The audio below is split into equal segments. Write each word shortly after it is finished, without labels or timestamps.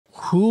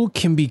Who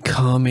can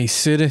become a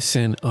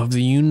citizen of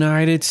the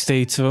United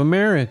States of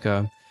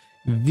America?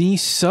 The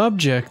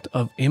subject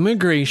of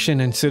immigration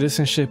and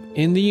citizenship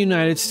in the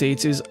United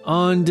States is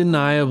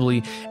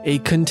undeniably a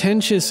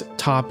contentious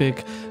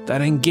topic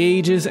that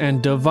engages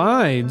and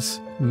divides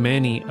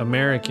many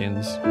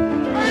Americans.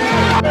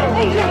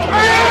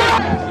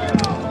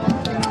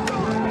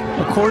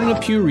 According to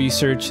Pew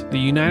Research, the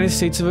United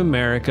States of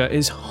America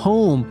is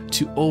home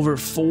to over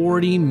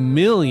 40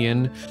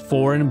 million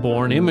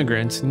foreign-born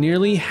immigrants.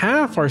 Nearly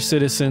half are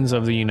citizens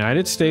of the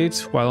United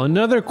States, while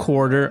another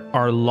quarter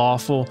are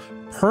lawful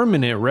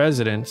permanent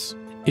residents.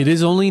 It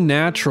is only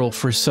natural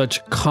for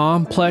such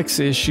complex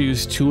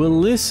issues to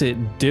elicit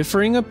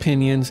differing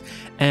opinions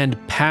and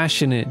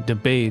passionate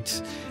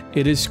debates.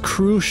 It is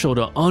crucial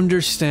to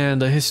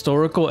understand the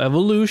historical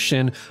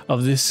evolution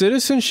of the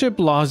citizenship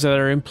laws that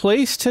are in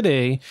place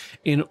today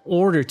in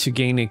order to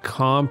gain a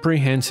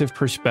comprehensive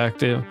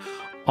perspective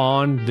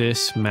on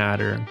this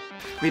matter.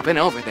 We've been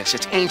over this.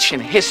 It's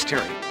ancient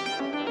history.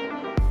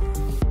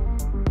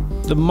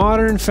 The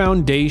modern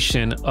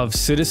foundation of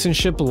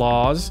citizenship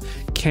laws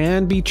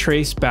can be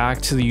traced back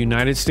to the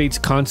United States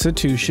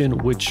Constitution,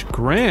 which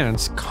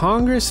grants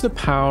Congress the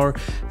power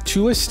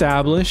to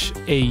establish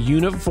a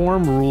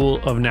uniform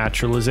rule of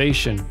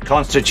naturalization.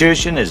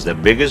 Constitution is the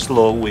biggest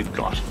law we've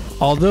got.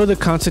 Although the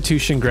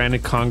Constitution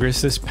granted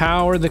Congress this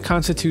power, the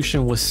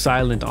Constitution was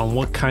silent on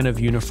what kind of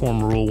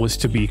uniform rule was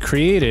to be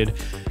created.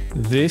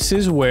 This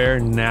is where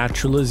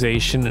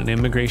naturalization and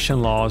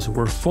immigration laws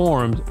were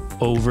formed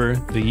over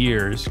the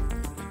years.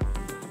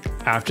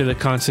 After the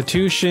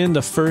Constitution,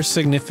 the first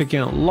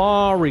significant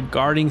law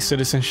regarding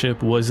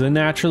citizenship was the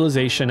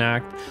Naturalization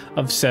Act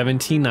of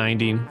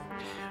 1790,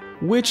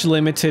 which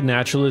limited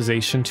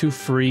naturalization to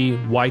free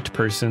white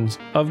persons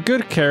of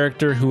good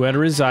character who had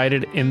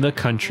resided in the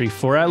country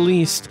for at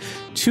least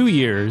 2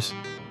 years.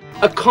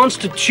 A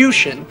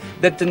constitution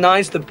that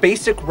denies the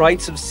basic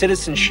rights of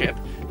citizenship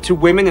to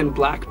women and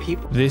black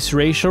people. This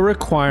racial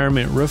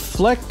requirement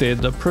reflected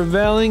the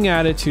prevailing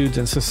attitudes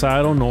and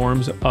societal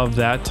norms of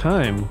that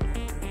time.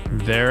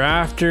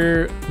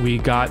 Thereafter, we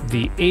got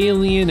the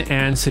Alien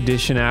and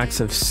Sedition Acts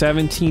of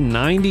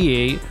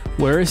 1798,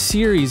 where a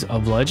series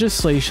of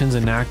legislations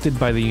enacted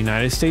by the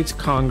United States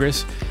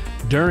Congress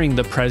during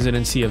the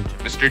presidency of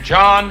Mr.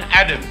 John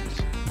Adams.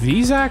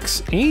 These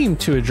acts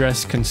aimed to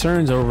address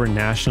concerns over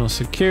national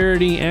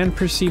security and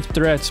perceived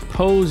threats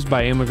posed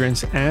by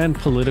immigrants and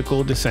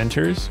political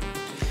dissenters.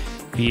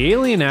 The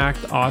Alien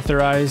Act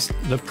authorized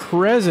the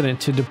president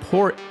to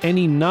deport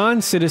any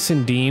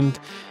non-citizen deemed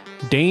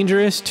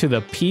dangerous to the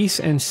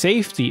peace and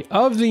safety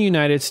of the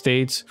United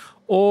States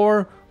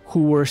or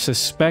who were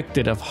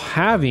suspected of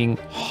having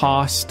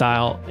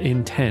hostile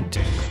intent.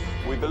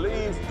 We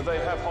believe they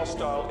have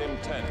hostile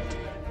intent.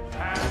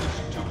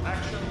 Hands to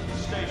action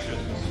stations.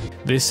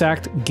 This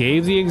act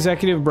gave the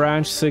executive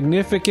branch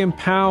significant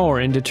power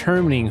in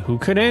determining who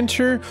could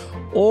enter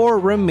or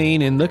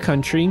remain in the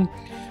country,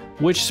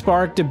 which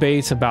sparked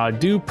debates about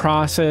due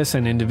process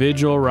and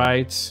individual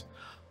rights.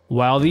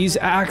 While these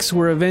acts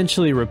were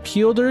eventually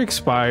repealed or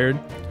expired,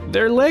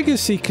 their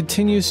legacy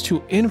continues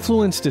to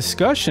influence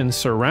discussions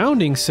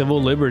surrounding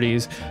civil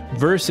liberties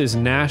versus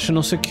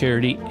national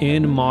security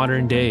in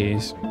modern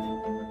days.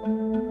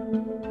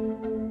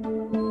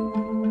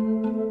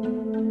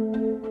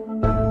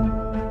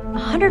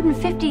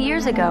 "150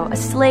 years ago, a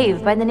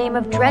slave by the name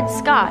of Dred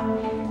Scott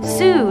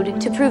sued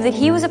to prove that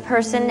he was a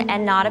person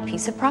and not a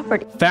piece of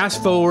property."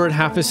 Fast forward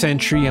half a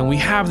century and we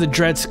have the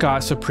Dred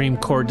Scott Supreme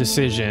Court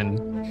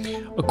decision.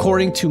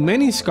 According to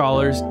many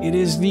scholars, it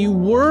is the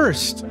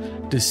worst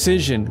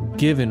decision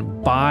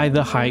given by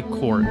the High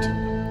Court.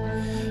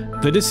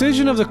 The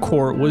decision of the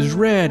court was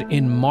read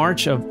in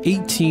March of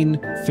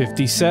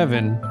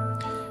 1857.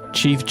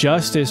 Chief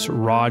Justice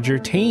Roger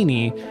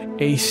Taney,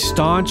 a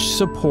staunch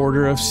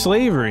supporter of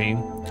slavery,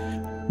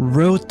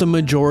 wrote the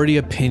majority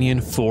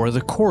opinion for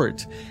the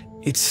court.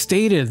 It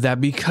stated that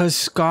because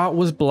Scott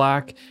was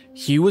black,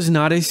 he was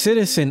not a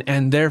citizen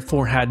and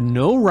therefore had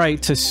no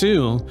right to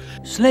sue.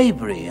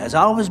 Slavery has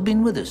always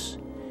been with us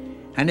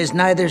and is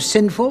neither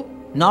sinful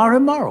nor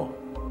immoral.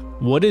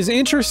 What is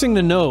interesting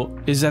to note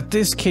is that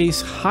this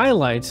case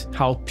highlights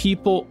how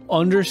people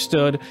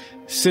understood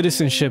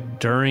citizenship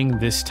during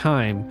this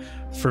time.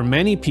 For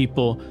many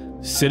people,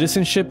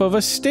 citizenship of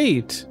a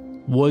state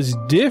was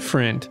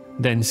different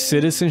than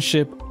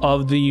citizenship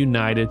of the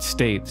United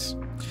States.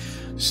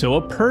 So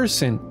a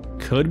person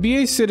could be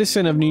a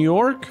citizen of New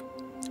York,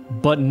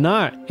 but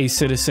not a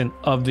citizen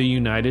of the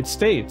United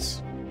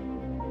States.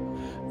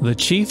 The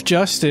Chief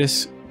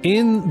Justice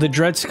in the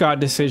Dred Scott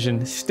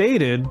decision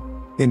stated,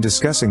 "In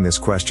discussing this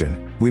question,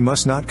 we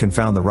must not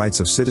confound the rights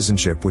of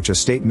citizenship which a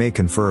state may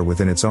confer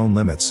within its own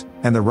limits,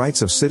 and the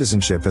rights of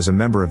citizenship as a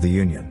member of the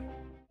Union."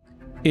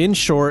 In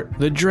short,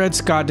 the Dred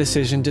Scott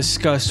decision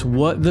discussed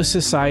what the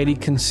society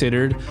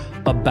considered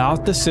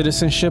about the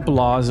citizenship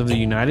laws of the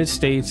United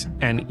States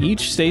and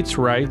each state's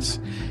rights,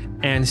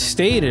 and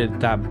stated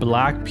that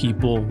black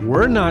people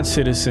were not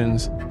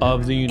citizens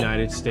of the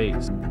United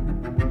States.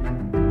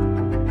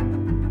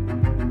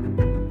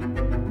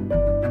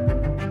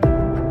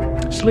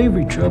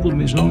 Slavery troubled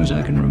me as long as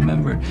I can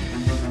remember.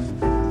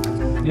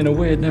 In a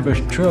way, it never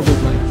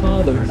troubled my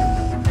father,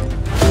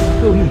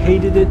 though he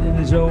hated it in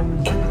his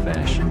own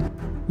fashion.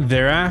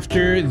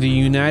 Thereafter, the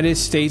United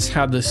States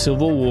had the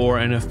Civil War,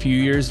 and a few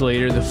years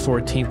later, the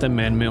 14th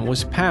Amendment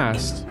was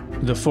passed.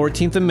 The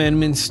 14th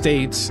Amendment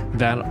states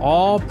that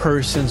all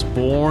persons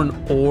born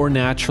or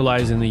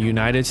naturalized in the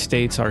United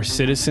States are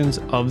citizens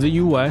of the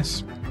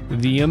U.S.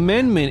 The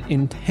amendment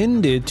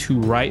intended to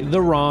right the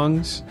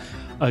wrongs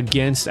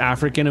against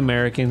African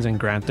Americans and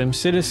grant them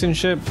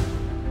citizenship.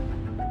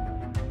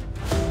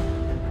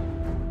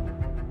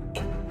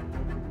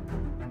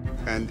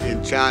 And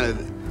in China,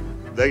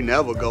 they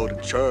never go to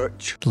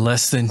church.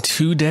 Less than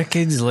 2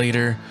 decades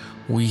later,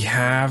 we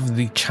have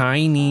the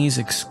Chinese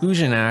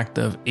Exclusion Act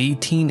of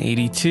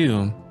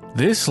 1882.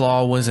 This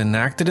law was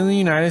enacted in the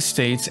United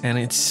States, and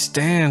it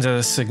stands as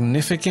a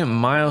significant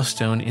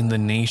milestone in the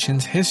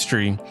nation's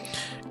history,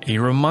 a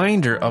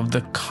reminder of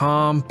the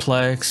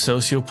complex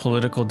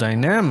socio-political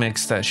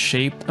dynamics that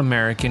shaped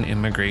American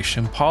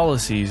immigration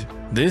policies.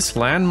 This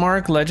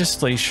landmark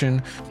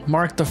legislation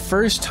marked the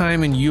first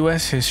time in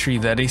U.S. history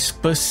that a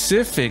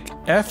specific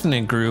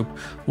ethnic group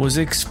was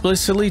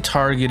explicitly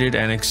targeted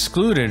and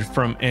excluded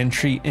from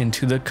entry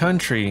into the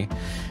country.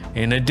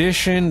 In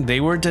addition,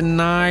 they were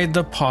denied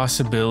the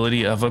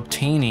possibility of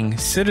obtaining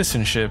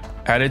citizenship.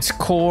 At its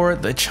core,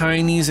 the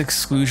Chinese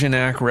Exclusion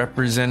Act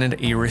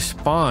represented a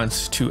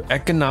response to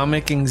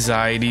economic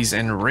anxieties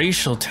and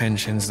racial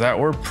tensions that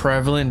were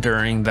prevalent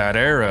during that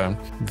era.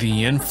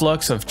 The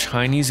influx of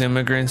Chinese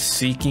immigrants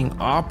seeking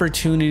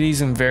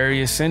opportunities in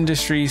various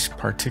industries,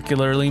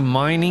 particularly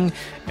mining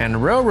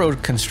and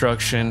railroad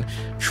construction,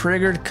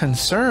 triggered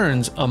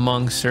concerns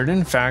among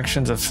certain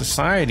factions of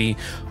society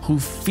who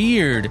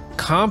feared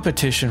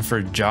competition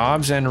for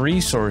jobs and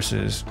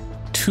resources.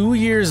 2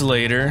 years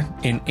later,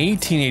 in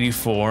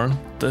 1884,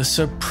 the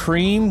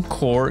Supreme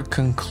Court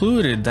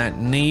concluded that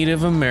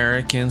Native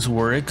Americans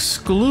were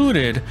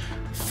excluded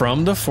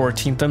from the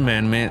 14th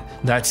Amendment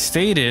that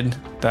stated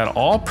that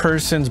all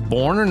persons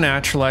born or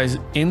naturalized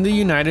in the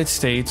United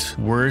States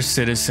were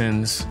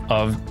citizens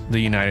of the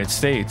United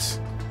States.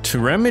 To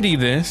remedy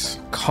this,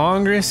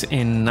 Congress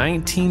in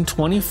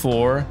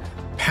 1924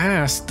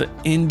 passed the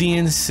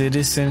Indian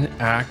Citizen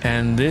Act,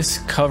 and this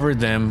covered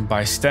them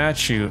by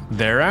statute.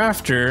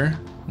 Thereafter,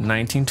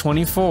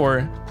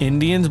 1924,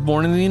 Indians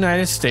born in the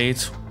United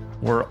States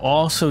were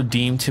also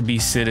deemed to be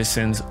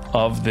citizens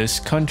of this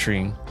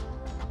country.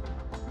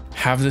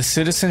 Have the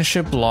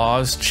citizenship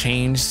laws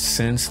changed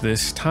since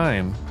this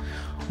time?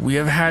 We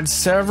have had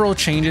several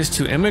changes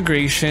to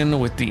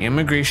immigration with the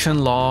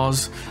immigration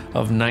laws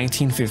of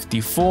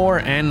 1954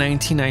 and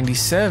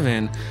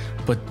 1997,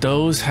 but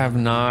those have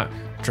not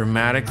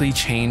dramatically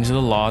changed the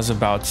laws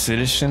about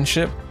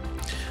citizenship.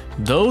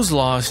 Those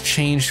laws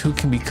changed who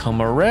can become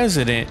a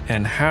resident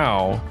and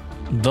how.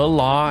 The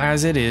law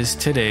as it is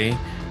today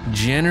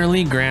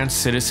generally grants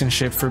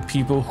citizenship for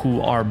people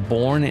who are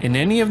born in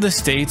any of the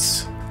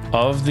states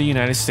of the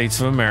United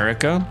States of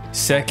America.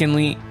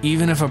 Secondly,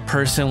 even if a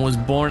person was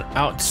born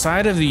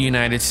outside of the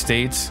United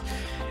States,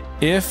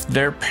 if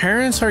their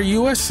parents are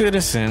U.S.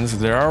 citizens,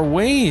 there are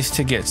ways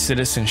to get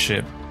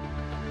citizenship.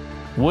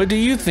 What do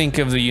you think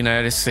of the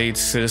United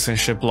States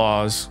citizenship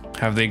laws?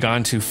 Have they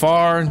gone too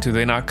far? Do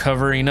they not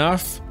cover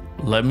enough?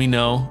 Let me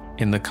know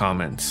in the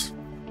comments.